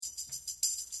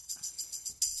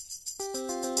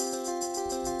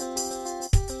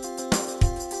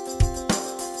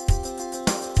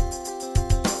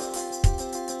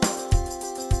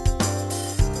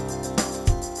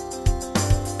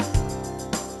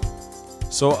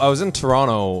So I was in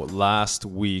Toronto last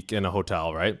week in a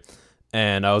hotel, right?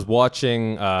 And I was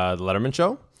watching the Letterman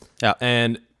show. Yeah.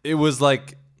 And it was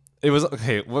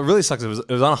okay. What really sucks, it was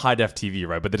on a high def TV,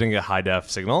 right? But they didn't get high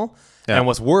def signal. Yeah. And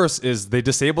what's worse is they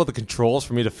disabled the controls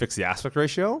for me to fix the aspect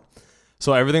ratio.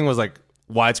 So everything was like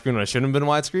widescreen when it shouldn't have been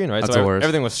widescreen, right? That's so the worst.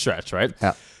 everything was stretched, right?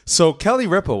 Yeah. So Kelly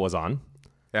Ripa was on.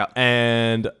 Yeah.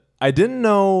 And I didn't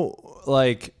know,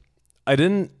 I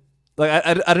didn't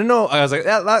know. I was like,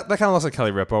 yeah, that kind of looks like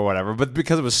Kelly Ripa or whatever. But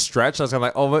because it was stretched, I was kind of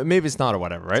like, oh, but maybe it's not or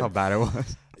whatever, right? That's how bad it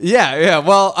was. Yeah.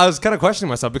 Well, I was kind of questioning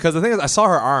myself because the thing is, I saw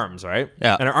her arms, right?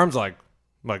 Yeah. And her arms are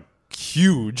like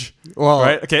huge. Well,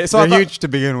 right? Okay. So they're huge to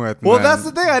begin with. Well, man. that's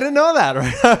the thing. I didn't know that,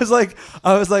 right?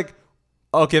 I was like,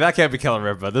 okay, that can't be Kelly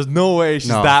Ripa. There's no way she's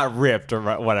that ripped or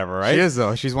whatever, right? She is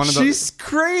though. She's one of those. She's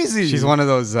crazy. She's one of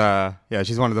those.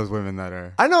 She's one of those women that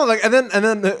are. I know, and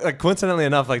then like, coincidentally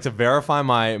enough, like to verify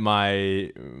my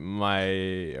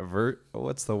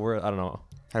what's the word? I don't know.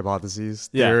 Hypotheses,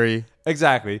 Yeah, theory.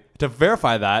 exactly. To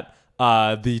verify that,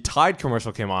 the Tide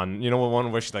commercial came on. You know,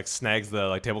 one where she like snags the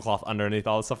like tablecloth underneath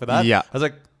all the stuff like that. Yeah. I was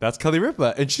like, that's Kelly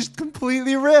Ripa, and she's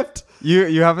completely ripped.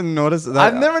 You haven't noticed that?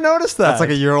 I've never noticed that. That's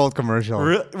like a year-old commercial.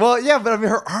 Well, yeah, but I mean,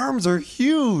 her arms are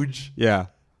huge. Yeah.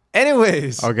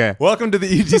 Anyways, Okay. Welcome to the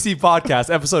EGC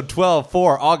podcast, episode 12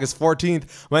 for August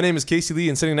 14th. My name is Casey Lee,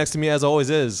 and sitting next to me, as always,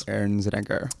 is Aaron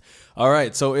Zedenker. All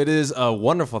right, so it is a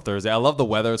wonderful Thursday. I love the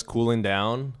weather; it's cooling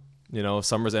down. You know,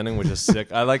 summer's ending, which is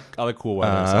sick. I like cool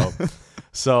weather.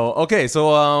 So it's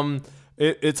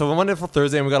a wonderful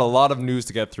Thursday, and we got a lot of news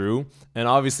to get through. And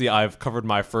obviously, I've covered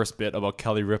my first bit about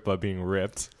Kelly Ripa being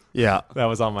ripped. Yeah. That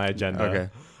was on my agenda.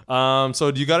 Okay.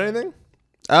 So do you got anything?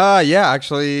 Yeah.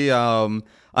 Actually,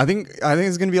 I think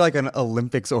it's gonna be like an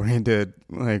Olympics oriented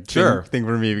thing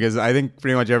for me, because I think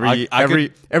pretty much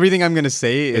everything I'm gonna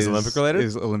say is Olympic related.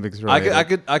 Is Olympics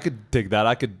related. I could dig that.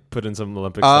 I could put in some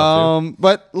Olympic stuff too.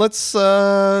 But let's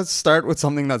start with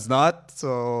something that's not.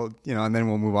 So and then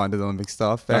we'll move on to the Olympic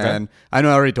stuff. Okay. And I know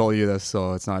I already told you this,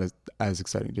 so it's not as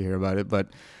exciting to hear about it. But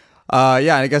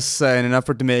I guess in an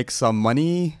effort to make some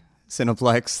money,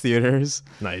 Cineplex theaters.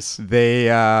 Nice.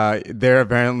 They're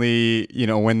apparently,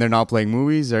 when they're not playing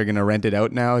movies, they're going to rent it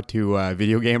out now to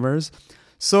video gamers.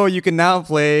 So you can now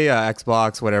play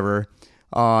Xbox, whatever,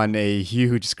 on a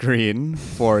huge screen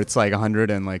for, it's like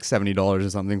 $170 or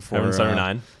something for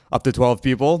 $179. Up to 12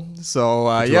 people. So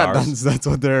that's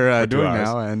what they're doing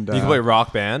now. And you can play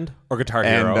Rock Band or Guitar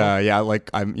Hero. And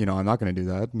I'm not going to do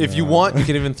that. If you want, you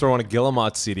can even throw on a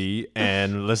Guillemot CD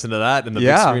and listen to that in the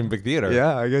big screen, big theater.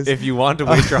 Yeah, I guess. If you want to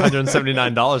waste your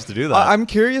 $179 to do that. I'm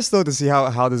curious though to see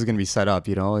how this is going to be set up.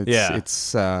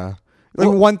 It's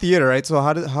one theater, right? So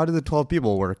how do the 12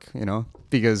 people work?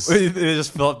 Because they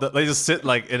just fill up. They just sit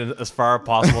like in as far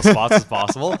possible spots as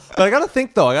possible. But I gotta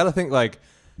think like.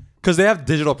 Because they have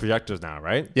digital projectors now,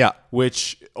 right? Yeah.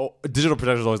 Which digital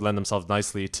projectors always lend themselves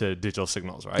nicely to digital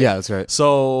signals, right? Yeah, that's right.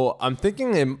 So I'm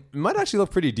thinking it might actually look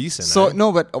pretty decent. So right?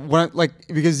 no, but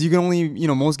because you can only,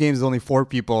 most games is only 4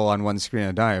 people on one screen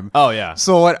at a time. Oh yeah.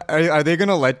 So what are they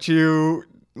gonna let you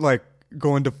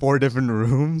go into 4 different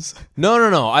rooms?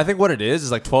 No. I think what it is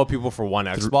like 12 people for one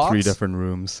Xbox. 3 different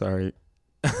rooms. Sorry.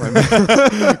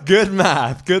 Good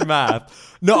math.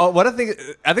 No, what I think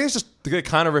it's just to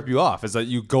kind of rip you off is that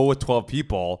you go with 12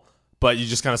 people, but you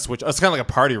just kind of switch. It's kind of like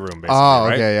a party room, basically. Oh,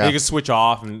 right? okay, yeah. You can switch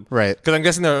off, and right. Because I'm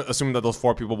guessing they're assuming that those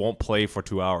 4 people won't play for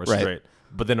 2 hours straight,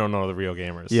 but they don't know the real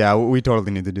gamers. Yeah, we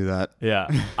totally need to do that. Yeah,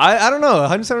 I don't know.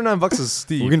 $179 is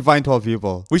steep. We can find 12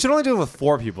 people. We should only do it with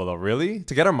 4 people, though. Really,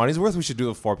 to get our money's worth, we should do it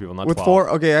with 4 people, not with 12. 4.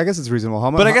 Okay, I guess it's reasonable. How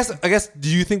much? But I guess, do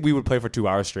you think we would play for 2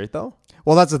 hours straight though?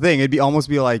 Well, that's the thing. It'd almost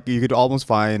be like you could almost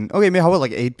find. Okay, maybe how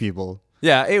about 8 people?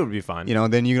 Yeah, 8 would be fine.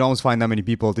 Then you can almost find that many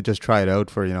people to just try it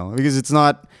out for, because it's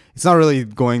not really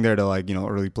going there to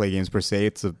really play games per se.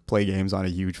 It's to play games on a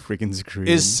huge freaking screen.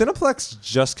 Is Cineplex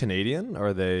just Canadian, or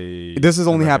are they? This is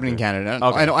only happening in Canada.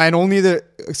 Okay. And only the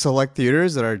select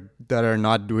theaters that are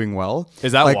not doing well.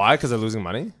 Is that why? Because they're losing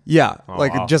money? Yeah,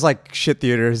 wow. Just shit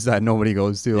theaters that nobody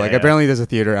goes to. Apparently there's a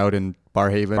theater out in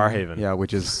Barrhaven. Yeah,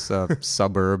 which is a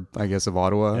suburb, I guess, of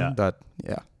Ottawa. Yeah. That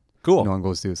cool. No one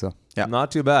goes to. So yeah,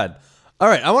 not too bad. All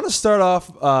right, I want to start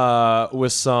off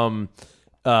with some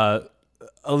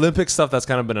Olympic stuff that's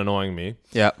kind of been annoying me.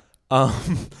 Yeah. I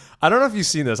don't know if you've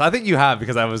seen this. I think you have,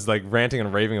 because I was ranting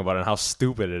and raving about it and how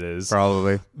stupid it is.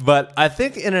 Probably. But I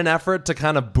think in an effort to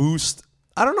kind of boost,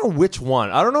 I don't know which one.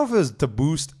 I don't know if it was to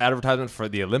boost advertisement for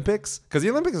the Olympics, because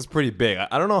the Olympics is pretty big.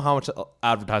 I don't know how much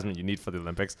advertisement you need for the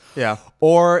Olympics. Yeah.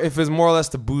 Or if it's more or less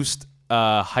to boost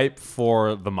hype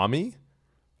for The Mummy.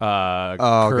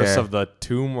 Curse of the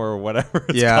Tomb or whatever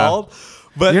it's called.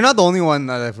 But you're not the only one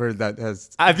that I've heard that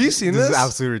has. have you seen this? This is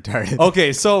absolutely retarded.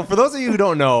 Okay, so for those of you who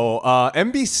don't know,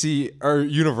 NBC or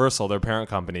Universal, their parent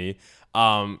company,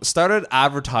 started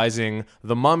advertising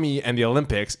The Mummy and the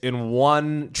Olympics in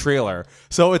one trailer.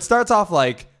 So it starts off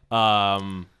like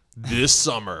this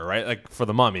summer, right? Like for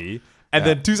The Mummy. And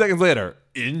then 2 seconds later,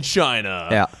 in China.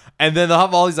 Yeah. And then they'll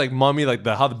have all these like mummy, like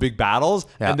the big battles.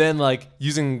 Yeah. And then like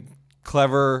using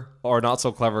clever or not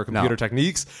so clever computer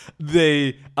techniques,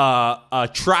 they a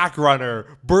track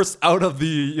runner bursts out of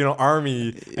the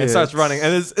army and starts running.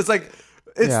 And it's like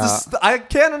just, I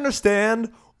can't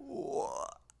understand.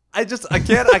 I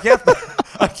can't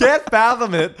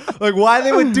fathom it. Like why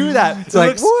they would do that.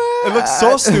 It looks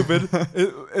so stupid.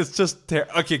 It's just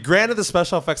okay. Granted, the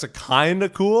special effects are kind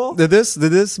of cool. Did this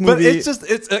movie? But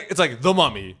it's like The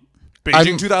Mummy,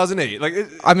 Beijing 2008. Like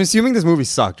I'm assuming this movie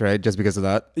sucked, right? Just because of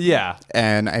that. Yeah,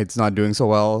 and it's not doing so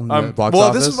well. In the box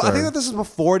office, I think that this is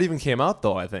before it even came out,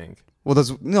 though. I think. Well,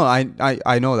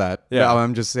 I know that. Yeah,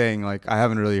 I'm just saying, like, I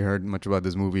haven't really heard much about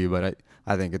this movie, but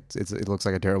I think it looks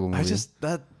like a terrible movie.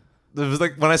 It was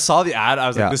like when I saw the ad, I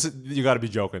was like, "This is you got to be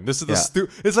joking. This is the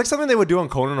It's like something they would do on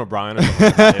Conan O'Brien or something,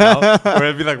 like that, where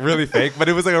it'd be like really fake, but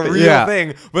it was like a real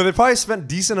thing. But they probably spent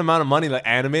decent amount of money like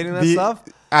animating that stuff.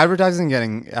 Advertising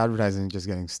just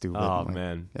getting stupid. Oh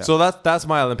man! Yeah. So that's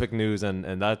my Olympic news,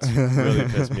 and that's really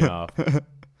pissed me off.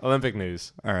 Olympic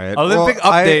news. All right. Olympic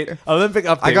update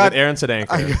with Aaron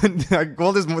Sedanker.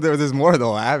 Well, there's more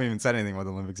though. I haven't even said anything about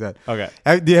the Olympics yet. Okay.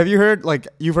 Have you heard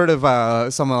you've heard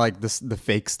of some of like the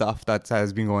fake stuff that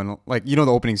has been going on, like the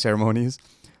opening ceremonies,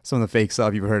 some of the fake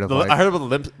stuff you've heard of. I heard about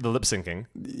the lip syncing.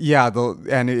 Yeah,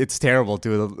 and it's terrible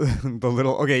too.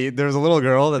 There's a little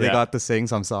girl that they got to sing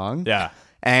some song. Yeah.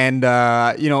 And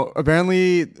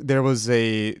apparently there was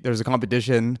a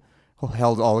competition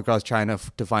held all across China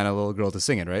to find a little girl to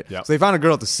sing it, right? Yeah. So they found a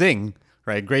girl to sing,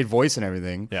 right? Great voice and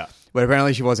everything. Yeah. But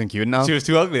apparently she wasn't cute enough. She was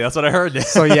too ugly. That's what I heard.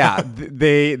 So yeah,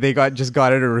 they got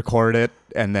her to record it,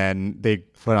 and then they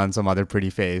put on some other pretty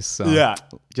face. So yeah.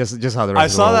 Just how the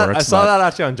rest of the world works. I saw that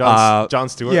actually on Jon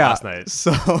Stewart last night.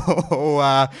 So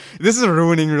this is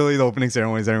ruining really the opening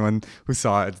ceremonies. Everyone who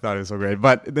saw it thought it was so great.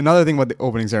 But another thing about the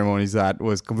opening ceremonies that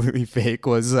was completely fake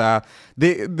was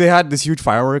they had this huge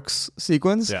fireworks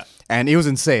sequence. Yeah. And it was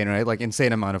insane, right? Like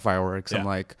insane amount of fireworks. Yeah. I'm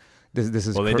like, this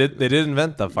is. Well, they did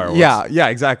invent the fireworks. Yeah,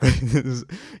 exactly. It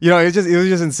was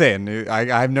just insane.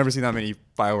 I've never seen that many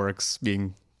fireworks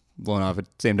being blown off at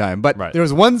the same time. But there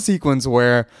was one sequence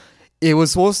where it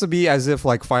was supposed to be as if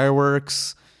like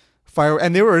fireworks,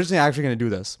 and they were originally actually going to do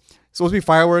this. It's supposed to be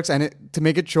fireworks, and to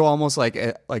make it show almost like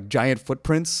giant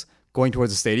footprints going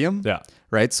towards the stadium. Yeah.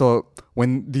 Right. So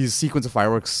when these sequence of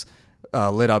fireworks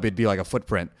lit up, it'd be like a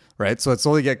footprint. Right, so it's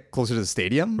slowly get closer to the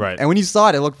stadium. Right, and when you saw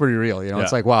it, it looked pretty real.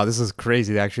 It's like, wow, this is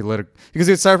crazy. They actually lit it because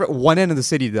it started from one end of the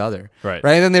city to the other. Right,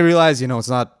 and then they realized, it's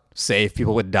not safe.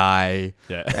 People would die.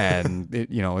 Yeah, and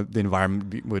the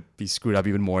environment would be screwed up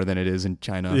even more than it is in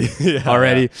China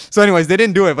already. So, anyways, they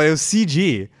didn't do it, but it was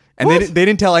CG. And they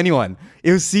didn't tell anyone.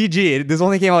 It was CG. This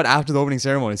only came out after the opening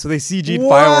ceremony, so they CG'd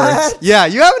fireworks. Yeah,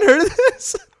 you haven't heard of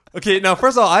this? Okay, now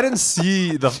first of all, I didn't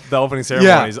see the opening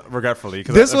ceremonies regretfully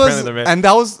because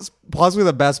that was possibly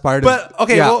the best part. But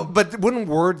but wouldn't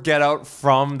word get out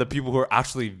from the people who are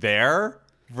actually there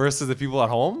versus the people at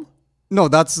home? No,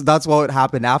 that's what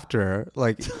happened after.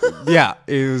 Like, yeah,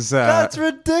 it was. That's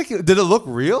ridiculous. Did it look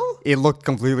real? It looked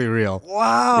completely real.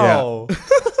 Wow. Yeah.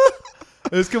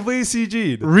 It was completely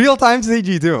CG'd. Real time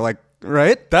CG too. Like,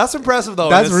 right? That's impressive though.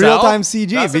 That's real time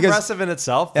CG. That's impressive in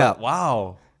itself. But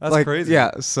wow. That's crazy.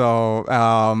 Yeah. So,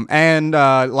 and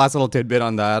last little tidbit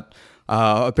on that.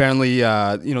 Apparently,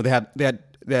 they had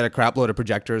a crap load of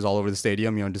projectors all over the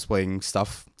stadium, displaying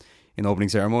stuff in the opening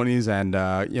ceremonies, and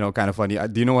kind of funny.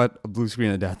 Do you know what a blue screen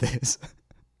of death is?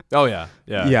 Oh yeah.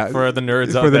 For the nerds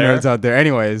out there. For the nerds out there.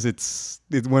 Anyways, it's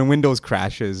when Windows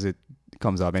crashes, it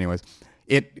comes up. Anyways.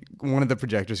 One of the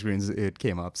projector screens, it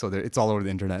came up, so it's all over the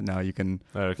internet now. You can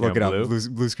look it up.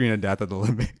 Blue screen of death at the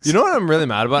Olympics. You know what I'm really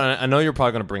mad about? And I know you're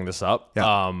probably going to bring this up.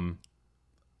 Yeah.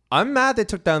 I'm mad they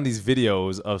took down these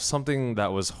videos of something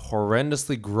that was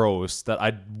horrendously gross that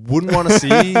I wouldn't want to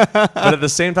see, but at the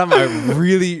same time, I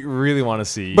really, really want to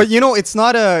see. But it's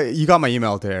not you got my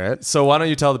email there, right? So why don't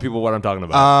you tell the people what I'm talking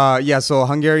about? So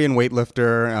Hungarian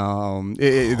weightlifter.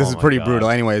 This is pretty brutal.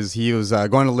 Anyways, he was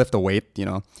going to lift a weight,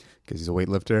 because he's a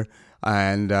weightlifter,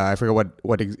 and I forget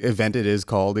what event it is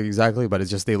called exactly, but it's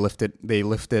just they lift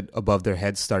it above their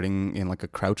heads, starting in like a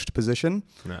crouched position.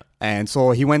 Yeah. And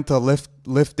so he went to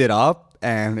lift it up,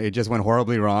 and it just went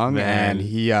horribly wrong. Man. And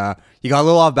he got a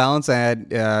little off balance, and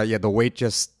the weight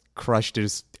just crushed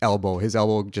his elbow. His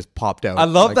elbow just popped out. I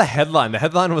love Like, the headline. The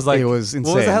headline was like, It was What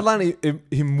was the insane. headline?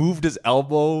 He moved his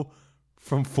elbow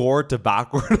from forward to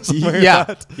backward or something like Yeah,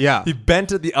 that. yeah. He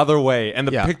bent it the other way, and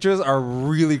the Yeah. pictures are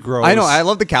really gross. I know. I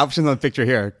love the captions on the picture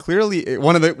here. Clearly,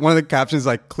 one of the captions is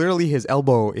like, clearly his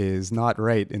elbow is not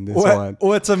right in this one.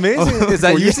 What's amazing is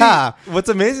that usually, Yeah. what's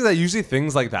amazing is that usually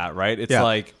things like that, right? It's Yeah.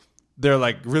 like they're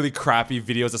like really crappy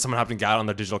videos that someone happened to get on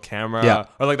their digital camera, Yeah.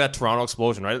 or like that Toronto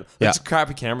explosion, right? Yeah. It's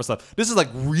crappy camera stuff. This is like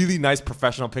really nice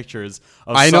professional pictures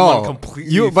of I someone know.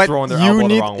 completely But throwing their elbow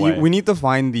the wrong way. we need to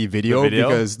find the video, The video?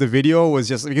 because the video was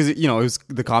just because it was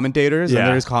the commentators Yeah. and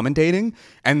they're just commentating,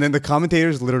 and then the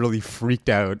commentators literally freaked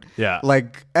out. Yeah.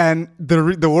 Like, and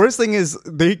the worst thing is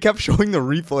they kept showing the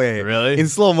replay Really? in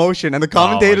slow motion, and the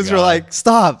commentators were God. like,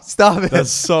 "Stop it!"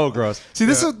 That's so gross. See,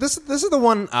 this is the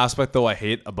one aspect though I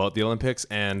hate about the Olympics,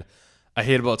 and I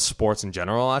hate about sports in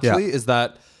general. Actually, is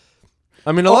that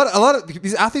I mean a lot of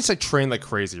these athletes like train like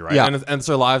crazy, right? Yeah. And it's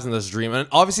their lives in this dream. And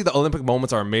obviously, the Olympic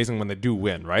moments are amazing when they do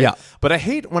win, right? Yeah. But I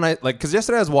hate when because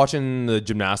yesterday I was watching the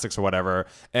gymnastics or whatever,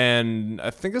 and I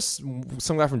think it's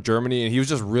some guy from Germany, and he was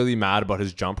just really mad about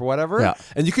his jump or whatever. Yeah.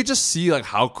 And you could just see like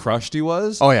how crushed he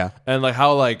was. Oh, yeah. And like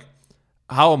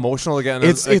how emotional again.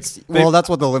 It's like, they- well, that's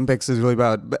what the Olympics is really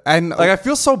about. And like I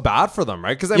feel so bad for them,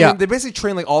 right? Because I Yeah. mean, they basically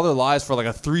train like all their lives for like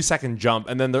a 3-second jump,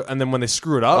 and then when they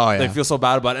screw it up, Oh, yeah. they feel so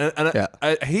bad about it. And Yeah.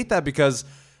 I hate that because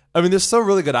I mean, they're still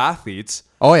really good athletes,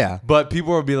 oh yeah. but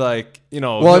people will be like,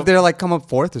 Well, if they're like come up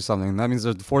fourth or something, that means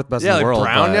they're the fourth best yeah, in the like world.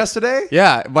 Brown but- yesterday.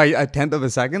 Yeah, by a tenth of a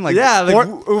second. Like Yeah, like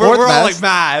fourth we're all like best.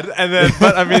 mad, and then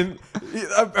but I mean,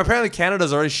 apparently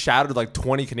Canada's already shattered like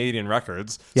 20 Canadian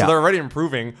records, so Yeah. they're already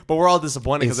improving. But we're all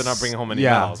disappointed because they're not bringing home any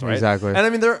yeah, medals, right? exactly. And I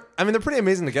mean, they're pretty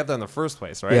amazing to get there in the first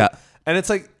place, right? Yeah. And it's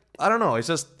like I don't know, it's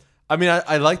just I mean,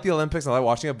 I like the Olympics, I like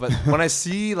watching it, but when I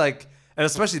see like. And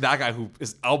especially that guy who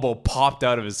his elbow popped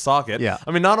out of his socket. Yeah.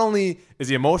 I mean, not only is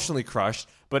he emotionally crushed,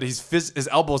 but his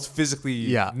elbow's physically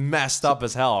Yeah. messed up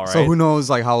as hell, right? So who knows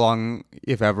like how long,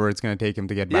 if ever, it's gonna take him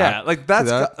to get back. Yeah, like that's to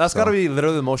that, that's so. got to be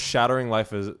literally the most shattering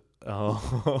life is. Oh,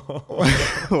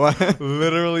 What?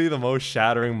 literally the most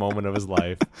shattering moment of his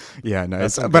life. Yeah, no.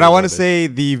 That's some But I good want to footage. say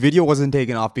the video wasn't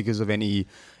taken off because of any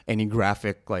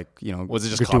graphic Was it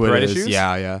just copyright gratuitous- issues?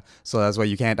 Yeah. So that's why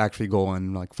you can't actually go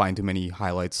and like find too many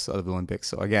highlights of the Olympics.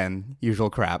 So again, usual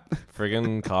crap.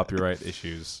 Friggin' copyright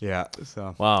issues. Yeah.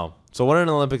 So. Wow. So what an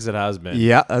Olympics it has been.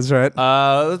 Yeah, that's right.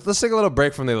 Let's take a little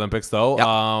break from the Olympics though.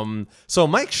 Yeah. So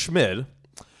Mike Schmid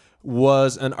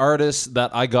was an artist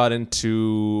that I got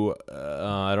into.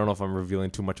 I don't know if I'm revealing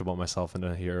too much about myself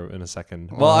here in a second.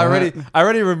 Well, I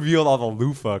already revealed all the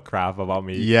loofah crap about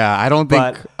me. Yeah, I don't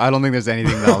think there's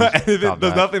anything else.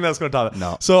 There's nothing that's going to top that.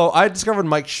 No. So I discovered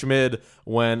Mike Schmid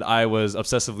when I was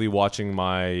obsessively watching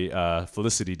my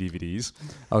Felicity DVDs.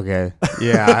 Okay.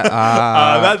 Yeah.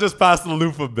 That just passed the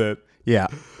loofah bit. Yeah.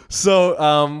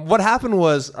 So what happened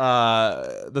was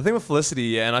the thing with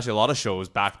Felicity and actually a lot of shows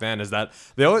back then is that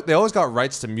they always got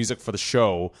rights to music for the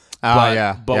show.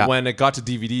 But when it got to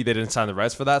DVD, they didn't sign the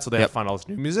rights for that, so they had to find all this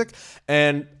new music.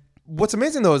 And what's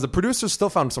amazing though is the producers still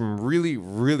found some really,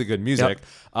 really good music.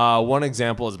 One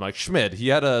example is Mike Schmid. He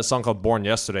had a song called "Born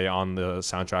Yesterday" on the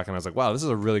soundtrack, and I was like, wow, this is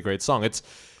a really great song. It's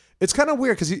kind of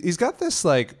weird because he's got this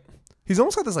like. He's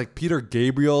almost got this like Peter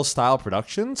Gabriel style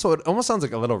production, so it almost sounds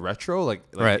like a little retro, like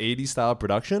Right. 80s style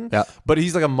production. Yeah. But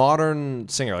he's like a modern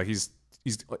singer. Like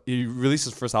he released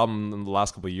his first album in the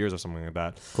last couple of years or something like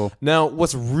that. Cool. Now,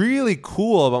 what's really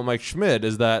cool about Mike Schmid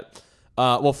is that,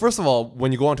 well, first of all,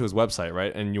 when you go onto his website,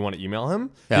 right, and you want to email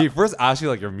him, Yeah. he first asks you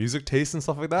like your music taste and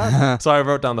stuff like that. So I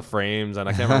wrote down the Frames, and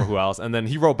I can't remember who else. And then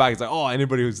he wrote back, he's like, "Oh,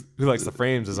 anybody who likes the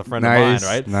Frames is a friend of mine,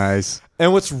 right?" Nice.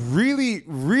 And what's really,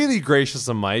 really gracious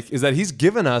of Mike is that he's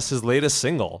given us his latest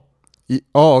single.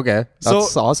 Oh, okay.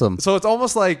 That's awesome. So it's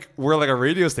almost like we're like a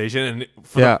radio station,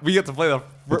 and we get to play the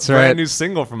That's brand right. new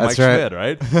single from That's Mike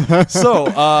right. Schmid, right? So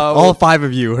all 5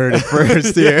 of you heard it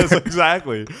first here. yes,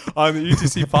 exactly, on the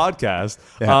UTC podcast.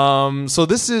 Yeah. So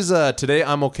this is "Today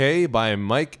I'm Okay" by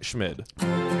Mike Schmid.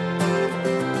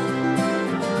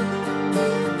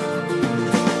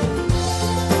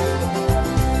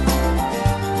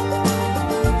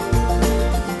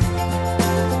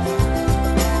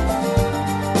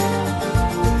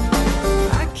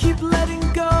 I keep letting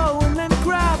go and then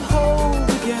grab hold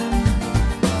again.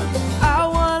 I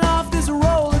want off this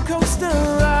roller coaster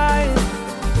ride.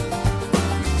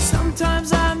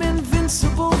 Sometimes I'm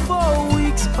invincible for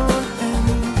weeks on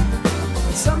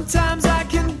end. Sometimes I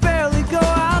can barely go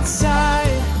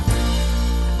outside.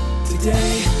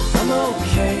 Today I'm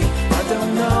okay. I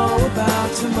don't know about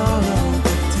tomorrow.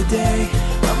 Today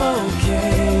I'm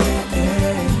okay.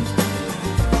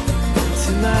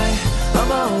 Tonight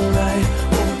I'm alright.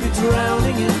 Won't be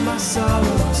drowning in my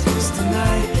sorrows, 'cause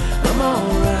tonight I'm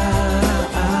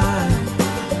alright.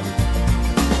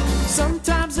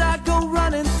 Sometimes I go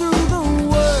running through the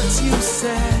words you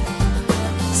said,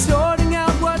 sorting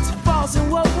out what's false and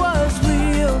what was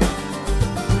real.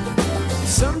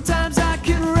 Sometimes I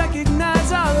can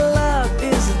recognize our love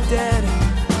is dead.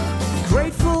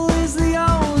 Grateful is the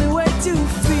only way to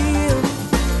feel.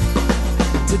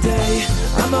 Today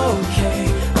I'm okay,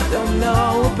 I don't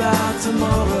know about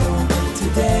tomorrow.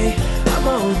 Today I'm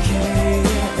okay,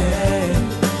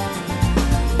 and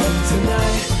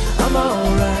tonight I'm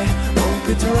alright. Won't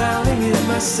be drowning in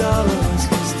my sorrows,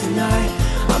 'cause tonight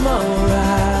I'm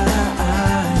alright.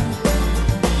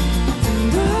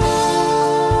 And I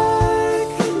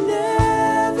can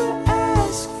never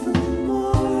ask for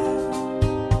more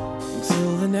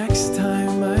until the next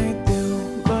time I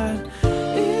do. But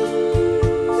in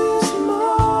this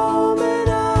moment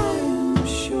I'm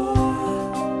sure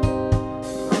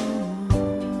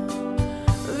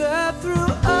that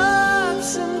through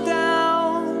ups and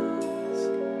downs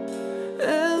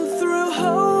and through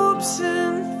hopes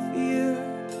and fears,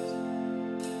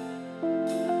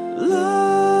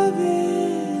 love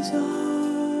is all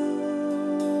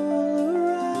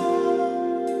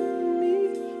around me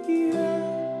here.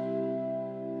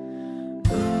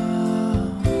 Oh,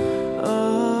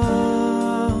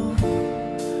 oh,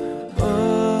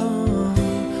 oh,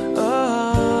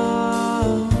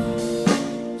 oh.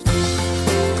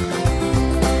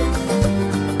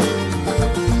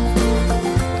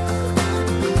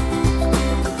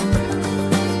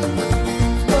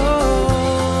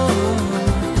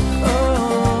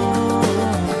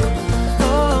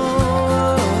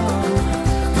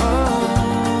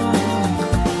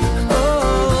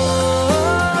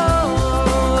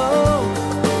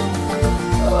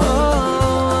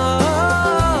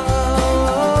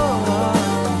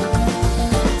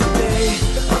 Today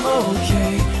I'm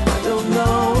okay, I don't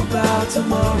know about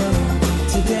tomorrow.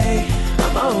 Today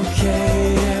I'm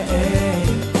okay, and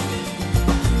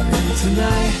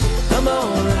tonight I'm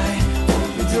alright.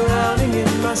 Won't be drowning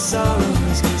in my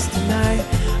sorrows, 'cause tonight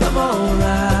I'm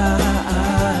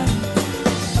alright.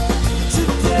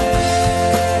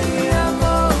 Today I'm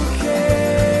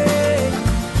okay.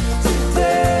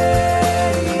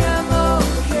 Today I'm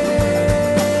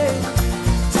okay.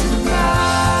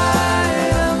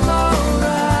 Tonight I'm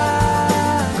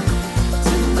alright.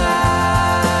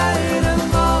 Tonight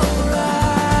I'm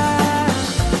alright.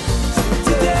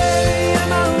 Today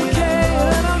I'm okay. I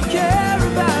don't care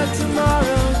about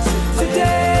tomorrow.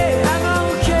 Today I'm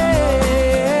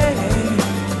okay.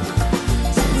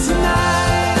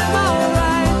 Tonight I'm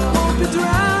alright. Won't be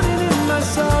drowning in my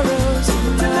sorrows.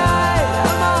 Tonight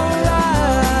I'm alright.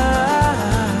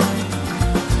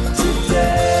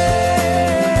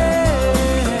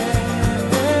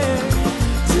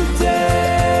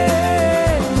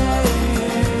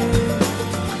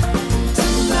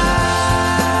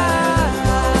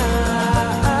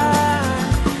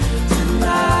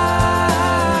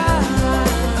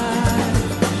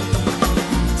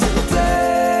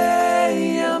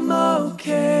 Today I'm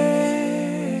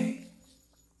okay.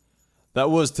 That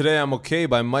was Today I'm Okay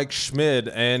by Mike Schmid,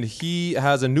 and he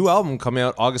has a new album coming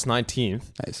out August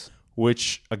 19th. Nice.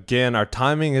 Which, again, our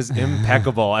timing is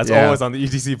impeccable, as Yeah. always on the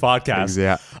ETC podcast.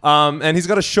 Yeah. And he's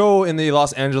got a show in the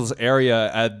Los Angeles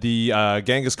area at the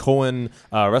Genghis Cohen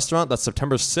restaurant. That's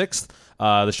September 6th.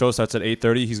 The show starts at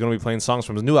 8:30. He's going to be playing songs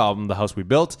from his new album, The House We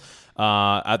Built,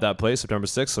 at that place, September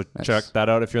 6th. So check that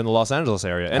out if you're in the Los Angeles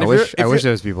area. And I wish there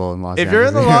was people in Los Angeles. if you're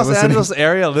in the Los listening. Angeles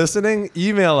area listening,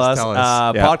 email us, tell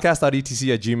us. Yeah.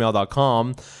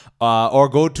 podcast.etc@gmail.com, or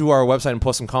go to our website and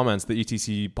post some comments, the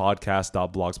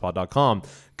etcpodcast.blogspot.com,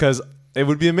 because it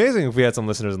would be amazing if we had some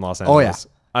listeners in Los Angeles.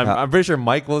 yeah. I'm pretty sure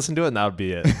Mike will listen to it, and that would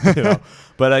be it. You know?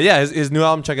 But yeah, his new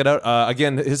album, check it out.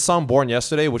 Again, his song "Born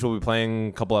Yesterday," which we'll be playing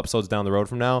a couple episodes down the road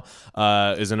from now,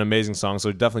 is an amazing song.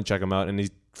 So definitely check him out. And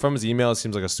from his email, it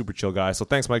seems like a super chill guy. So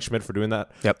thanks, Mike Schmidt, for doing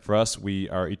that. Yep. For us, we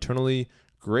are eternally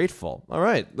grateful. All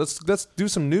right, let's do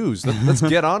some news. Let's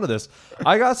get on to this.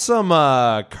 I got some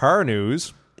car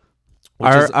news.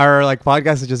 Our like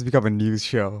podcast has just become a news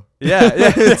show. Yeah.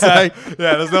 There's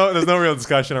no real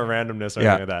discussion or randomness or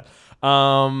anything like that.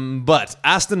 But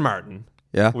Aston Martin,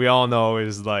 we all know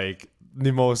is like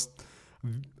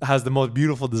has the most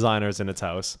beautiful designers in its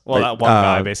house. Well, Like, that one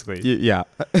guy basically. Yeah.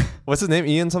 What's his name?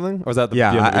 Ian something? Or is that the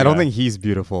Yeah, BMW I don't guy? think he's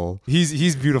beautiful.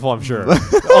 He's beautiful. I'm sure.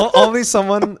 Only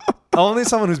someone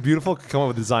who's beautiful could come up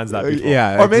with designs that beautiful.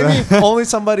 Yeah, or maybe only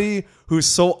somebody who's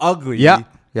so ugly. Yeah.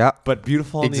 But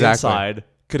beautiful on Exactly. the inside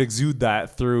could exude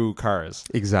that through cars.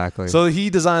 Exactly. So he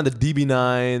designed the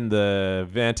DB9, the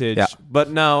Vantage, Yeah. but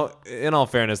now, in all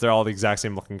fairness, they're all the exact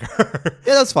same looking car.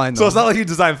 yeah, that's fine. So it's not like he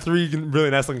designed 3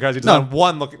 really nice looking cars. He designed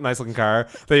one nice looking car.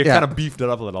 They Yeah. kind of beefed it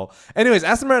up a little. Anyways,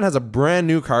 Aston Martin has a brand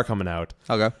new car coming out.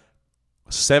 okay.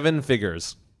 7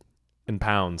 figures in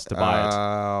pounds to buy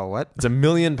it. What? It's £1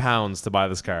 million to buy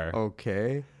this car.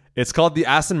 Okay. It's called the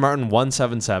Aston Martin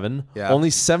 177. Yeah. Only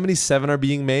 77 are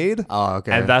being made. Oh,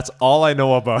 okay. And that's all I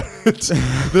know about it.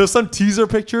 There's some teaser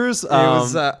pictures. It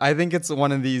was. I think it's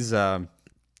one of these.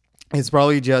 It's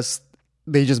probably just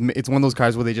it's one of those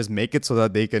cars where they just make it so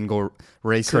that they can go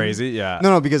racing. Crazy, yeah.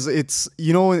 No, because it's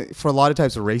for a lot of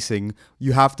types of racing,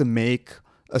 you have to make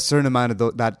a certain amount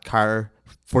of that car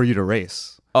for you to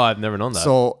race. Oh, I've never known that.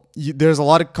 So there's a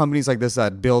lot of companies like this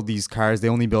that build these cars. They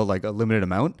only build like a limited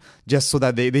amount just so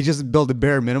that they just build a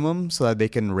bare minimum so that they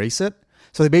can race it.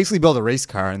 So they basically build a race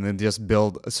car and then just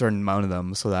build a certain amount of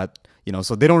them so that,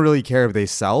 so they don't really care if they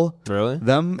sell Really?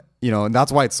 them, and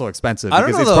that's why it's so expensive I don't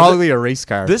because know, it's though. probably a race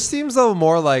car. This seems though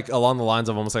more like along the lines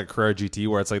of almost like a Carrera GT,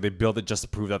 where it's like they build it just to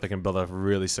prove that they can build a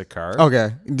really sick car.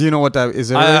 Okay. Do you know what that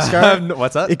is? It a race car?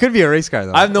 What's that? It could be a race car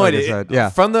though. I have no like idea. said. Yeah.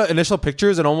 From the initial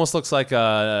pictures, it almost looks like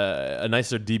a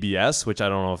nicer DBS, which I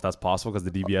don't know if that's possible because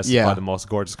the DBS is Yeah. probably the most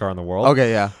gorgeous car in the world.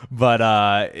 Okay. Yeah.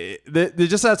 But they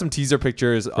just had some teaser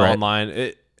pictures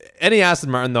online. Any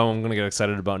Aston Martin though, I'm gonna get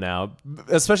excited about now,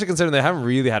 especially considering they haven't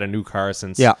really had a new car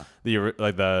since the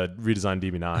redesigned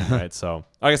DB9, right? So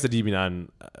I guess the DB9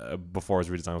 before it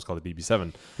was redesigned was called the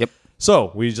DB7. Yep.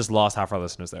 So we just lost half our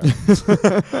listeners there.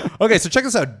 Okay, so check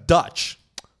this out. Dutch.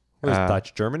 What is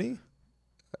Dutch? Germany?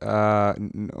 What are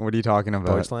you talking about?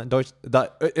 Deutschland?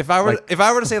 If I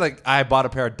were to say like I bought a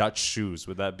pair of Dutch shoes,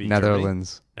 would that be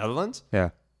Netherlands. Germany? Netherlands? Yeah.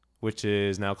 Which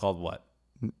is now called what?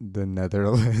 The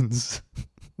Netherlands.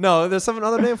 No, there's some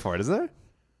other name for it, isn't there?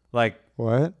 Like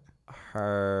What?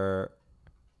 her.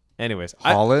 Anyways,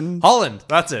 Holland? Holland.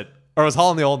 That's it. Or was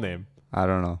Holland the old name? I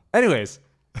don't know. Anyways,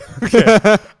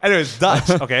 okay. Anyways, Dutch.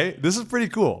 Okay, this is pretty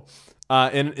cool.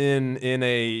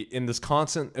 In this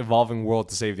constant evolving world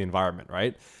to save the environment,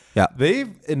 right? Yeah.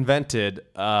 They've invented.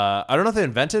 I don't know if they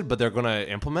invented, but they're going to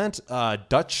implement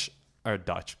Dutch. They're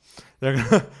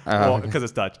gonna because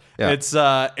it's Dutch. Yeah. It's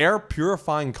air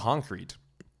purifying concrete.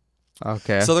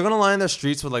 Okay. So they're gonna line their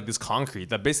streets with like this concrete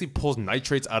that basically pulls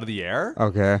nitrates out of the air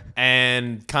Okay.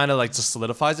 and kind of like just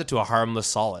solidifies it to a harmless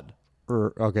solid.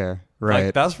 Okay. Right.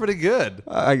 Like, that's pretty good.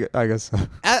 I guess so.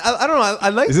 I don't know. I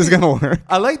like. Is this gonna work?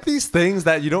 I like these things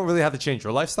that you don't really have to change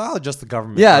your lifestyle; just the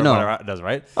government. Yeah, or no. whatever it does,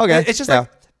 right? Okay, It's just yeah.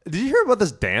 like, did you hear about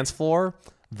this dance floor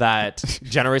that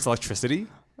generates electricity?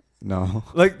 No.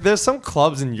 Like, there's some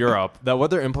clubs in Europe that what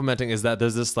they're implementing is that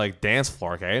there's this like dance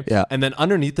floor, okay? Yeah. And then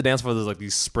underneath the dance floor, there's like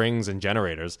these springs and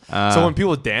generators. So when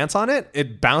people dance on it,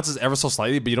 it bounces ever so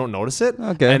slightly, but you don't notice it.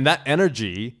 Okay. And that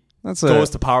energy That's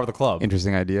goes to power the club.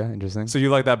 Interesting idea. Interesting. So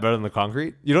you like that better than the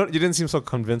concrete? You didn't seem so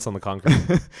convinced on the concrete.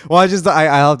 Well,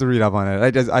 I'll have to read up on it.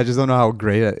 I just don't know how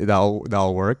great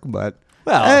that'll work, but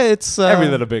Well, it's every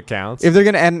little bit counts. if they're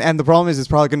gonna and the problem is it's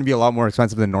probably gonna be a lot more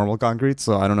expensive than normal concrete.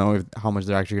 So I don't know how much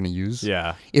they're actually gonna use.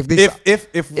 Yeah. If they if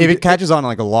it catches on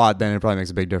like a lot, then it probably makes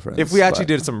a big difference. If we actually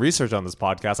But- did some research on this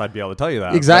podcast, I'd be able to tell you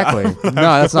that. exactly, no,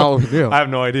 that's not what we do. I have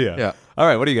no idea. Yeah. All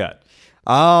right. What do you got?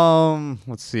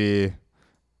 Let's see.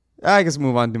 I guess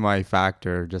move on to my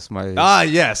factor. Just my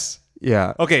Yes.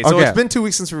 yeah. Okay. So it's been 2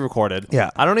 weeks since we recorded.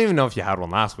 Yeah. I don't even know if you had one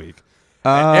last week.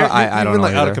 I You've don't been know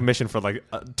like out of either. commission for like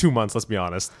 2 months. Let's be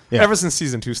honest. Yeah. Ever since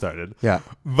season 2 started. Yeah.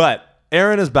 But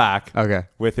Aaron is back. Okay.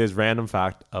 With his random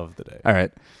fact of the day. All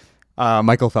right.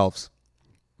 Michael Phelps.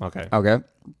 Okay. Okay.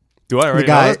 Do I already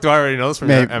know this? Do I already know this from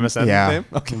your MSN name?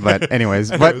 Okay. But anyways,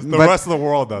 The but rest of the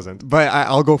world doesn't. But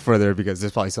I'll go further because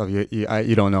there's probably stuff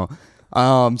you don't know.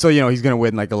 So he's gonna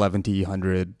win like 11 to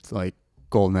 100 like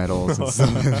gold medals and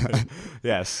stuff like that.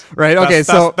 Yes. Right. Okay.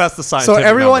 That's the scientific So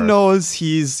everyone number. knows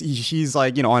he's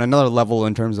like on another level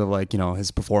in terms of like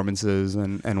his performances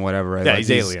and whatever. Right? Yeah, Like,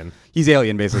 he's alien. He's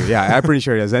alien basically. Yeah, I'm pretty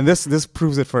sure he is. And this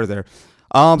proves it further.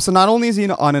 So not only is he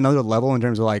on another level in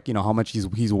terms of like how much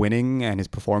he's winning and his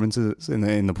performances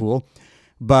in the pool,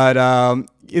 but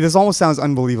this almost sounds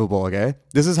unbelievable. Okay,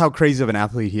 this is how crazy of an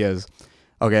athlete he is.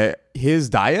 Okay, his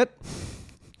diet.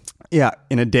 Yeah,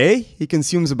 in a day he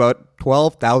consumes about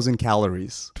 12,000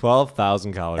 calories.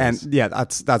 12,000 calories. And yeah,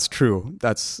 that's true.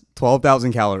 That's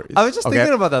 12,000 calories. I was just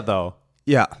thinking about that though.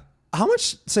 Yeah. How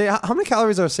many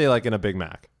calories are say like in a Big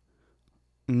Mac?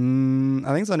 I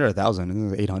think it's under 1,000.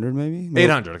 Isn't it 800 maybe?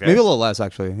 800, okay. Maybe a little less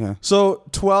actually. Yeah. So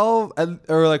 12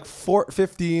 or like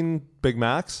 15 Big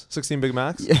Macs, 16 Big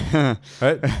Macs, Yeah.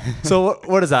 right? So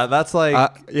what is that? That's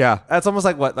like Yeah. that's almost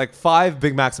like what, like 5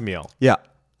 Big Macs a meal. Yeah.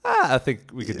 I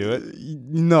think we could do it.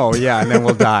 No, yeah, and then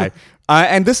we'll die.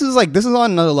 And this is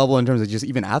on another level in terms of just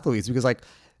even athletes, because like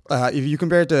if you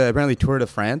compare it to apparently Tour de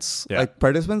France like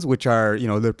participants, which are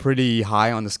they're pretty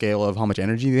high on the scale of how much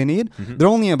energy they need. They're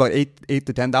only about 8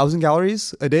 to 10,000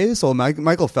 calories a day. So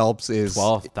Michael Phelps is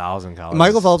 12,000 calories.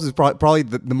 Michael Phelps is probably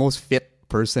the most fit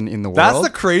person in the world. That's the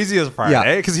craziest part,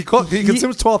 because he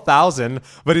consumes 12,000,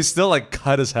 but he's still like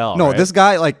cut as hell. No, right? this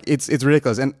guy, like, it's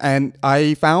ridiculous. And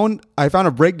I found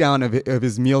a breakdown of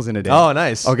his meals in a day. Oh,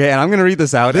 nice. Okay, and I'm gonna read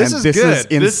this out. This and is this good. is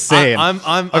insane.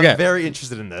 I'm Okay. very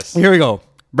interested in this. Here we go.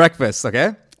 Breakfast,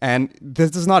 okay? And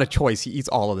this is not a choice. He eats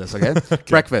all of this, okay?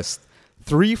 Breakfast.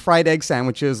 3 fried egg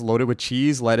sandwiches loaded with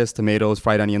cheese, lettuce, tomatoes,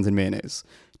 fried onions, and mayonnaise.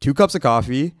 2 cups of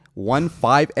coffee. 1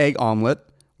 5-egg omelet.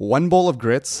 1 bowl of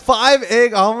grits.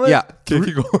 5-egg omelet? Yeah. Okay,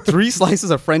 keep going. 3 slices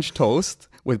of French toast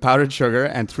with powdered sugar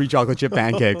and 3 chocolate chip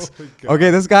pancakes.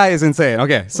 Okay, this guy is insane.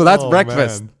 Okay, so that's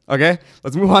breakfast. Man. Okay,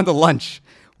 let's move on to lunch.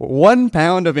 1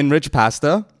 pound of enriched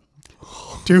pasta.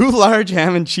 2 large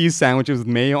ham and cheese sandwiches with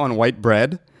mayo on white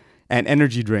bread. And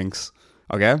energy drinks.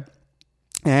 Okay?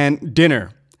 And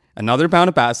dinner. Another pound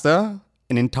of pasta.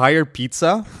 An entire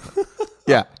pizza.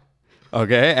 Yeah.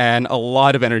 Okay, and a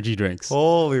lot of energy drinks.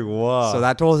 Holy wow. So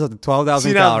that totals up to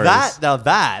 12,000 See, calories. now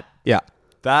that Yeah.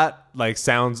 that like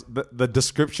sounds the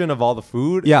description of all the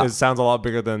food sounds a lot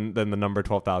bigger than the number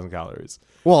 12,000 calories.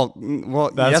 Well,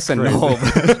 That's yes and no.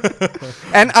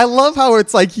 And I love how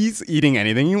it's like he's eating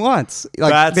anything he wants.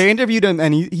 Like they interviewed him,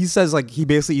 and he says like he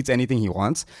basically eats anything he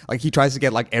wants. Like he tries to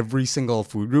get like every single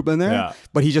food group in there,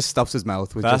 but he just stuffs his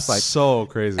mouth with That's just like so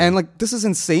crazy. And like this is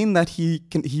insane that he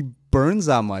burns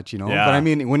that much, But I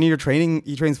mean, when you're training,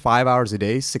 he trains 5 hours a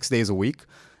day, 6 days a week.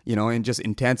 And just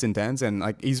intense, and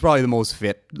like he's probably the most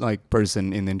fit like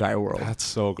person in the entire world. That's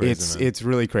so crazy. It's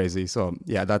really crazy. So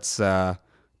yeah, that's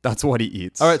what he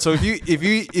eats. All right, so if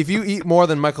you eat more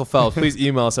than Michael Phelps, please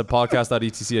email us at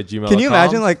podcast.etc@gmail.com. Can you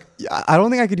imagine? Like, I don't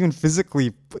think I could even physically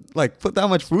put that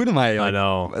much food in my. Like, I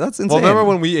know that's insane. Well, remember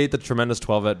when we ate the tremendous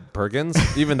 12 at Perkins?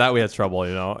 Even that we had trouble,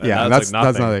 And yeah, that's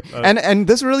nothing. And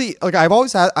this really like I've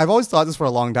always thought this for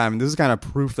a long time, and this is kind of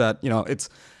proof that it's.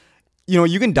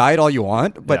 You can diet all you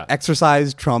want, but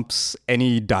exercise trumps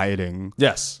any dieting.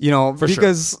 Yes.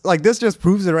 Because like this just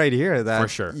proves it right here that for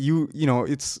sure.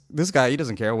 It's this guy, he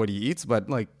doesn't care what he eats, but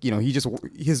like,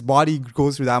 his body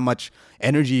goes through that much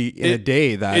energy in a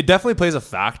day that it definitely plays a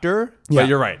factor. But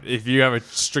you're right. If you have a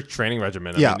strict training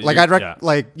regimen. I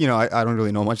don't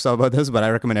really know much stuff about this, but I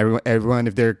recommend everyone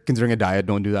if they're considering a diet,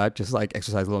 don't do that. Just like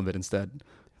exercise a little bit instead.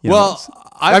 I lost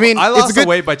the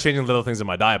weight by changing little things in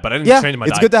my diet, but I didn't change my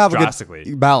diet it's good to have drastically. A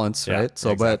good balance, right? Yeah, So,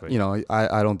 exactly. but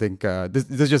I don't think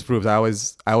this just proves I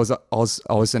was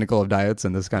always cynical of diets,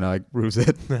 and this kind of like proves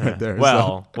it right there.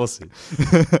 Well, we'll see.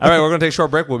 All right, we're gonna take a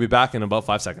short break. We'll be back in about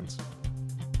 5 seconds.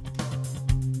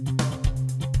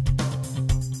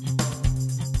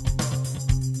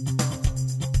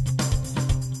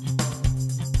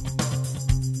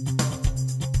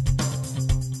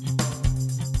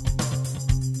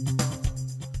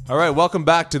 All right, welcome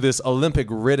back to this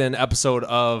Olympic-ridden episode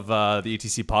of the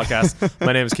ETC podcast.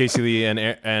 My name is Casey Lee,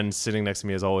 and sitting next to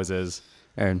me, as always, is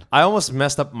Aaron. I almost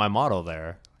messed up my motto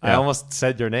there. I almost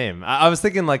said your name. I was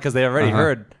thinking like because they already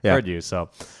heard you. So,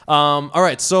 all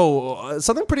right. So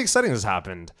something pretty exciting has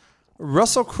happened.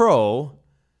 Russell Crowe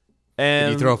and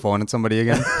Did you throw a phone at somebody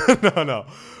again? no.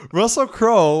 Russell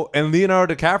Crowe and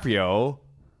Leonardo DiCaprio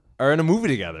are in a movie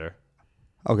together.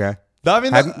 Okay.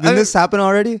 Didn't this happen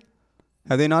already?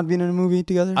 Have they not been in a movie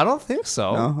together? I don't think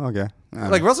so. No? Okay.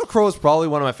 Like Russell Crowe is probably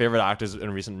one of my favorite actors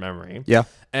in recent memory. Yeah.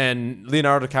 And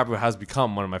Leonardo DiCaprio has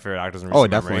become one of my favorite actors in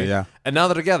recent memory. Definitely, yeah. And now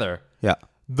they're together. Yeah.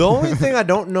 The only thing I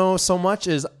don't know so much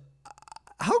is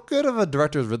how good of a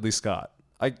director is Ridley Scott?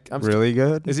 I'm really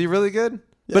good? Is he really good?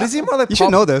 Yeah. But is he more like you should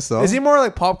know this though? Is he more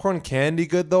like popcorn candy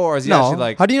good though, or is he actually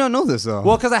like? How do you not know this though?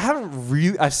 Well, because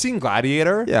I've seen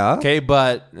Gladiator. Yeah. Okay,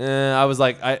 but I was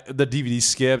like, the DVD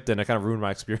skipped, and it kind of ruined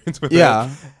my experience with it. Yeah.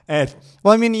 And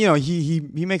well, I mean,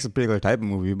 he makes a particular type of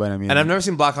movie, but I mean, and I've never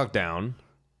seen Black Hawk Down.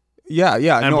 Yeah,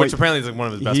 and which apparently is like one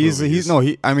of his best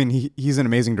movies. He's an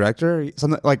amazing director.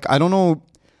 Something like I don't know.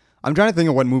 I'm trying to think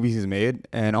of what movies he's made,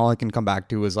 and all I can come back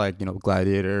to is like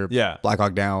Gladiator, Black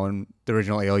Hawk Down, the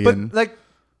original Alien. But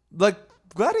like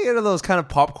Gladiator though is kind of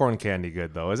popcorn candy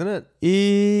good though, isn't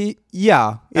it?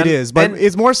 Yeah, it is, but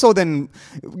it's more so than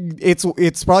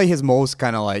it's probably his most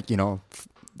kind of like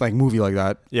like movie like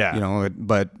that. Yeah,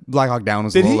 but Black Hawk Down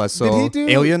was a little less so. Did he do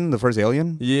Alien, the first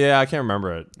Alien? Yeah, I can't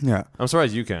remember it. Yeah, I'm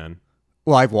surprised you can.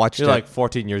 Well, I've watched You're it. like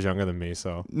 14 years younger than me,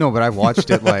 so no, but I've watched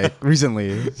it like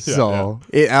recently.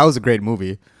 That was a great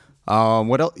movie.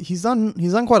 What else? He's done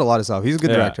quite a lot of stuff. He's a good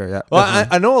director. Yeah. Well,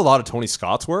 definitely. I know a lot of Tony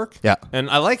Scott's work. Yeah. And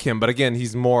I like him, but again,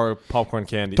 he's more popcorn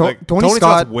candy. Tony Scott's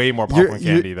Scott, way more popcorn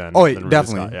candy than. Oh, than Ridley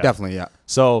definitely, Scott, yeah. definitely, yeah.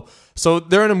 So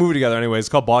they're in a movie together anyways. It's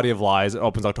called Body of Lies. It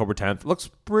opens October 10th. It looks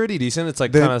pretty decent. It's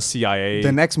like kind of CIA.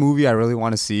 The next movie I really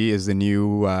want to see is the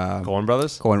new Coen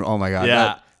Brothers. Oh my god.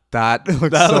 Yeah. That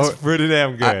looks That so, looks pretty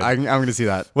damn good. I'm gonna see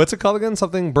that. What's it called again?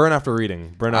 Something Burn After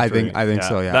Reading. Burn After Reading. I think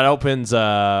so, yeah. That opens.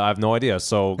 I have no idea.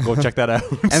 So go check that out.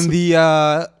 And the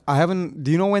I haven't.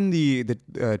 Do you know when the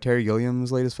Terry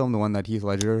Gilliam's latest film, the one that Heath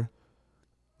Ledger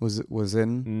was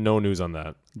in? No news on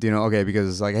that. Do you know? Okay,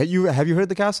 because like have you heard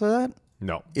the cast of that?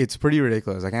 No. It's pretty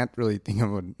ridiculous. I can't really think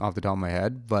of it off the top of my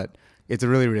head, but it's a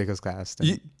really ridiculous cast.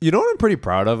 And You know what I'm pretty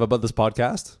proud of about this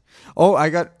podcast? oh, I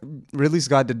got Ridley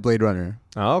Scott did Blade Runner.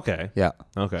 Oh, okay. Yeah.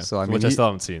 Okay. So, I mean, which I still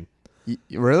haven't seen.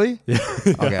 Really? Yeah.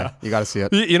 Okay, you got to see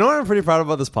it. You know what I'm pretty proud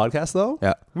about this podcast, though?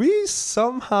 Yeah. We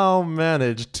somehow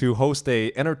managed to host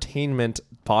a entertainment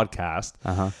podcast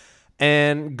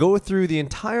and go through the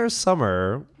entire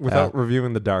summer without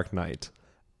reviewing The Dark Knight.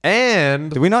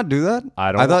 And Did we not do that?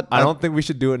 I don't think we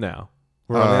should do it now.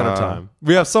 We're running out of time.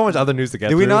 We have so much other news to get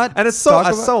Did through. we not And it's talk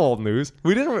about- so old news.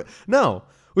 We didn't.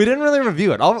 We didn't really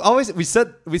review it. Always we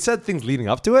said things leading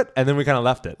up to it, and then we kind of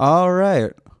left it. All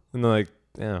right. And they're like,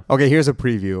 yeah. Okay, here's a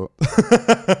preview.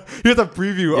 Here's a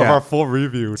preview of Yeah. our full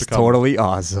review. It's totally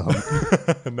awesome.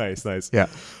 Nice. Yeah.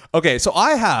 Okay, so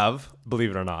I have, believe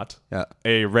it or not, Yeah.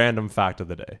 a random fact of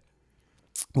the day.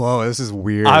 Whoa, this is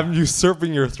weird. I'm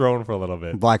usurping your throne for a little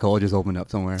bit. Black hole just opened up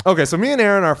somewhere. Okay, so me and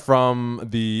Aaron are from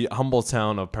the humble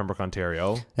town of Pembroke,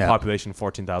 Ontario. Yeah. Population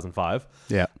 14,005.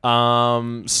 Yeah.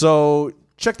 So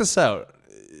check this out.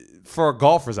 For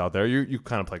golfers out there, you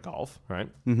kind of play golf, right?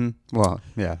 Mm-hmm. Well,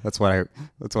 yeah, that's what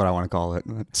I want to call it.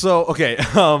 So okay,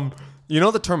 you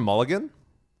know the term mulligan?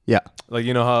 Yeah. Like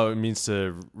you know how it means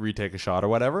to retake a shot or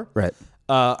whatever? Right.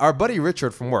 Our buddy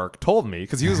Richard from work told me,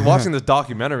 because he was watching this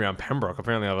documentary on Pembroke,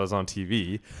 apparently I was on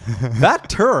TV, that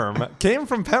term came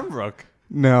from Pembroke.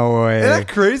 No way. Isn't that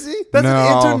crazy? That's No.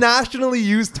 an internationally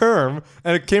used term,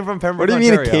 and it came from Pembroke, What do you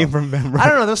mean it Ontario. came from Pembroke? I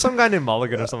don't know. There's some guy named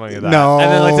Mulligan or something like that. No.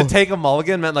 And then like to take a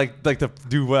mulligan meant like to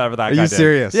do whatever that Are guy you did.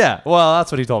 serious? Yeah. Well,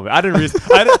 that's what he told me. I didn't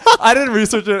I didn't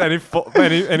research it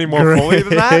any more fully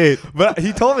than that. Great. But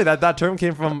he told me that term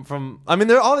came from. I mean,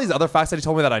 there are all these other facts that he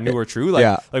told me that I knew were true. Like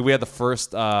Yeah. like we had the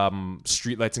first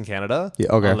street lights in Canada. Yeah,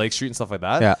 okay. On Lake Street and stuff like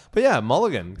that. Yeah. But yeah,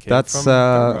 Mulligan came That's from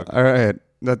Pembroke. all right.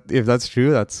 If that's true,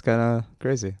 that's kind of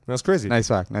crazy. That's crazy. Nice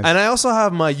fact. Nice. And I also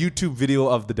have my YouTube video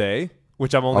of the day,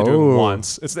 which I'm only doing Oh.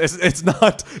 once.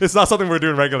 It's not something we're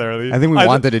doing regularly. I think we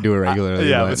wanted to do it regularly.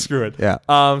 yeah, but screw it.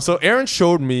 Yeah. So Aaron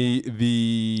showed me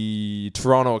the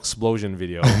Toronto explosion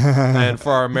video, and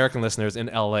for our American listeners in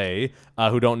LA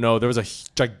who don't know, there was a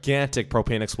gigantic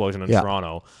propane explosion in Yeah.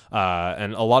 Toronto,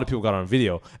 and a lot of people got on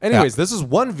video. Anyways, this is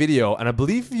one video, and I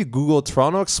believe if you Google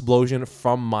Toronto explosion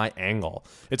from my angle,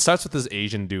 it starts with this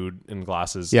Asian dude in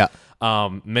glasses. Yeah.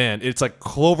 Man, it's like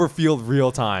Cloverfield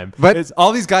real time. But it's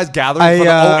all these guys gathering for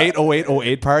the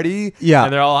 08 party. Yeah.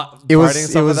 And they're all it partying was and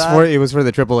stuff like that. it was for the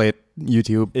 888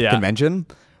 YouTube Yeah. convention,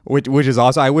 which is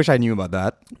awesome. I wish I knew about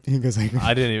that because I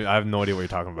have no idea what you're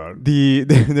talking about.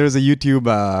 there's a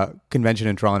YouTube convention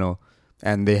in Toronto,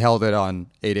 and they held it on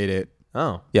 888.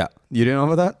 Oh. Yeah, you didn't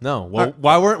know about that? No. Well,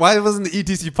 why wasn't the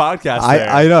ETC podcast there?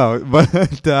 I know,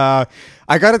 but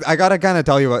I gotta kind of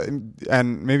tell you what,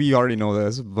 and maybe you already know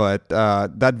this, but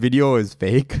that video is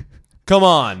fake. Come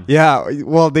on. Yeah,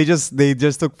 well, they just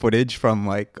took footage from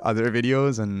like other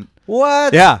videos, and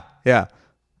What? yeah.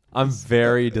 I'm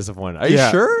very disappointed. Are you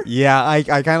Yeah. sure? Yeah, I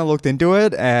kind of looked into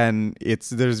it, and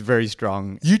there's very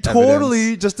strong. You evidence.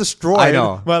 totally just destroyed I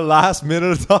know. my last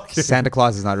minute of talking. Santa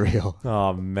Claus is not real.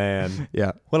 Oh man.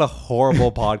 Yeah. What a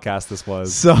horrible podcast this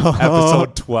was. So-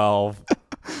 episode 12.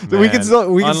 So we can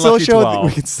still Unlucky show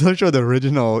 12. the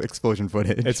original explosion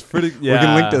footage. It's pretty. Yeah, We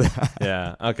can link to that.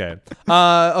 Yeah. Okay.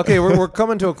 Okay. We're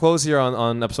coming to a close here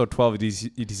on episode 12 of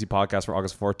ETC podcast for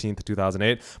August 14th,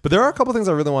 2008. But there are a couple things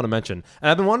I really want to mention,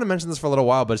 and I've been wanting to mention this for a little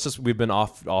while, but it's just we've been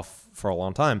off for a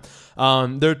long time.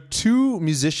 There are two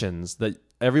musicians that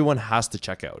everyone has to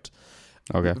check out.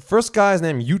 Okay, The first guy is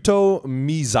named Yuto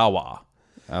Mizawa.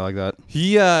 I like that.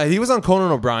 He was on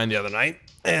Conan O'Brien the other night,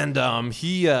 and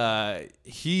he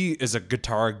is a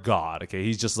guitar god. Okay,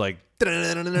 he's just like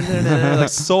like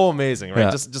so amazing, right?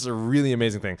 Yeah. Just a really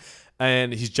amazing thing.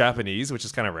 And he's Japanese, which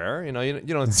is kind of rare. You know, you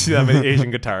don't see that many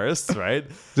Asian guitarists, right?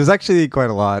 There's actually quite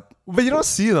a lot. But you don't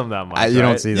see them that much. You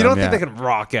don't right? see You them, don't think yeah. they can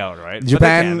rock out, right? But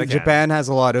Japan they can. Japan has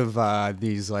a lot of there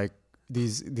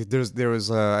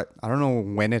was I don't know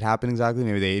when it happened exactly,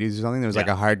 maybe the 80s or something. There was like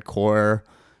Yeah. a hardcore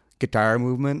guitar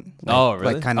movement. Like, Oh,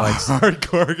 really? Like kind of like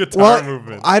hardcore guitar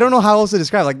movement. I don't know how else to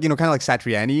describe. Like kind of like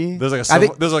Satriani. There's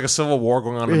like a civil war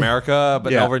going on in America,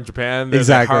 but over in Japan, there's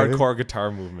Exactly. a hardcore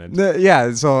guitar movement.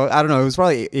 Yeah, so I don't know. It was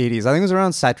probably 80s. I think it was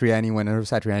around Satriani when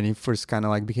Satriani first kind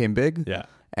of like became big. Yeah.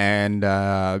 And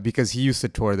because he used to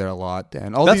tour there a lot,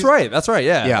 and all That's right.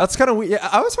 Yeah. Yeah. That's kind of weird. Yeah,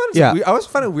 I always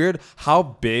find it weird how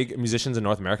big musicians in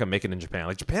North America make it in Japan.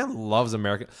 Like Japan loves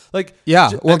American. Like Yeah.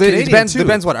 Well, and it Canadian too.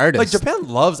 depends what artist. Like Japan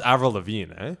loves Avril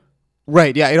Lavigne, eh?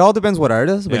 Right. Yeah. It all depends what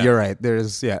artist, but Yeah. you're right.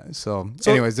 There's So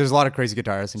anyways, there's a lot of crazy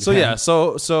guitarists in So Japan. yeah,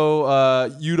 so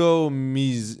Yudo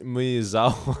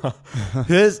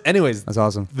Miyazawa. Anyways, That's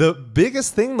awesome. the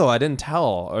biggest thing though I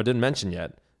didn't mention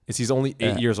yet is he's only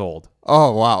 8 years old.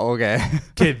 Oh wow. Okay.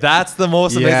 Okay, that's the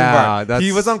most amazing Yeah, part.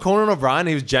 He was on Conan O'Brien.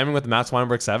 He was jamming with Max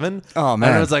Weinberg 7. Oh, And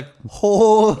man. it was like,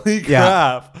 holy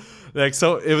crap! Like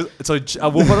so, it was. So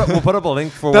we'll put up a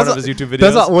link for one of his YouTube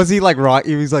videos. Was he like rock?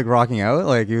 He was like rocking out.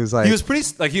 Like he was like. He was pretty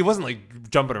like he wasn't like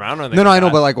jumping around or anything. No, like I know,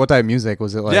 that. but like what type of music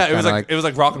was it? Like Yeah, it was kinda like it was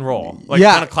like rock and roll, like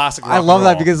yeah, kind of classic. Rock I love and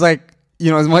that roll. because like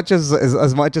as much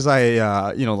as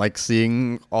I like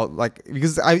seeing all like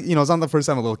because it's not the first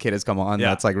time a little kid has come on Yeah.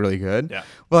 that's like really good. Yeah.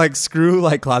 But like screw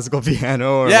like classical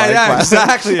piano or Yeah, like, yeah, classic-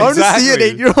 exactly, I want to see an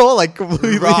exactly. 8-year-old like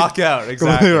completely rock out, exactly,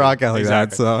 completely rock out like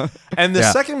exactly. that. So And the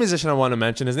yeah. second musician I want to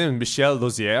mention, his name is Michel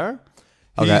Lozier.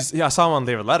 Okay. I saw him on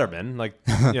David Letterman. Like,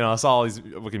 I saw all these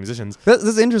wicked musicians.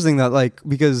 That's interesting that like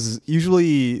because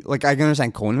usually like I can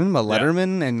understand Conan, but Yeah.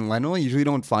 Letterman and Leno usually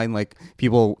don't find like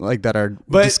people like that are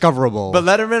But- discoverable. But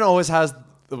Letterman always has.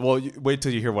 Well, wait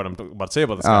till you hear what I'm about to say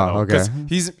about this guy. Oh, though, okay. 'cause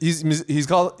he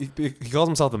calls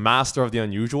himself the master of the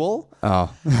unusual,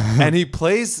 oh. and he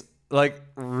plays like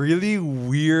really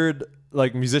weird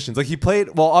like musicians. Like he played.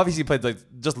 Well, obviously he played like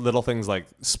just little things like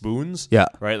spoons. Yeah.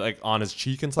 Right. Like on his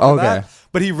cheek and stuff like Okay. that.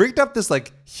 But he rigged up this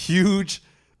like huge.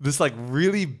 This like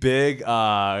really big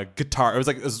guitar. It was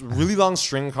like this really long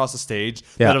string across the stage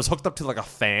Yeah. that was hooked up to like a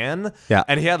fan. Yeah.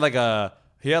 And he had like a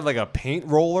paint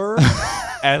roller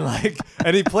and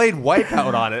he played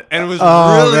Wipeout on it and it was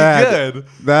really man. good.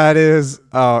 That is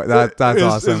that's It was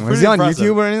awesome. Was pretty he on impressive.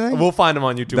 YouTube or anything? We'll find him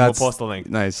on YouTube. That's We'll post the link.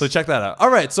 nice. So check that out. All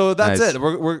right, so that's Nice. it.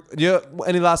 We're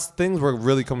any last things? We're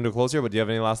really coming to a close here, but do you have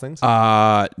any last things?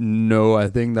 No, I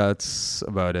think that's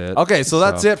about it. Okay, so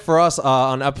that's it for us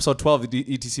on episode 12 of the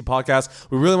ETC podcast.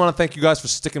 We really want to thank you guys for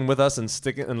sticking with us and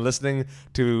listening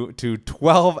to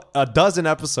a dozen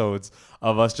episodes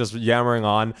of us just yammering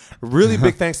on. Really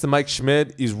big thanks to Mike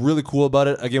Schmidt. He's really cool about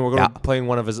it. Again, we're going to be playing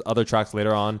one of his other tracks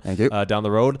later on. Thank you. Down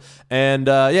the road. And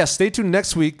stay tuned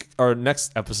next week or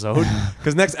next episode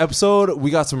because next episode we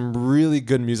got some really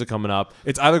good music coming up.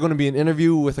 It's either going to be an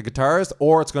interview with a guitarist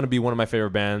or it's going to be one of my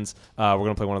favorite bands. We're going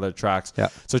to play one of their tracks. Yeah.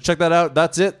 So check that out.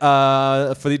 That's it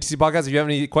for the ETC podcast. If you have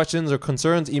any questions or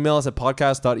concerns, email us at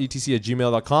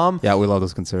podcast.etc@gmail.com. Yeah, we love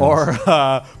those concerns. Or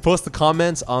post the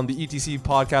comments on the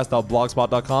etcpodcast.blogspot.com.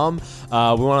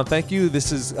 We want to thank you.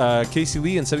 This is Casey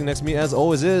Lee, and sitting next to me, as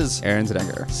always, is Aaron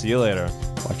Zedenger. See you later.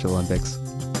 Watch the Olympics.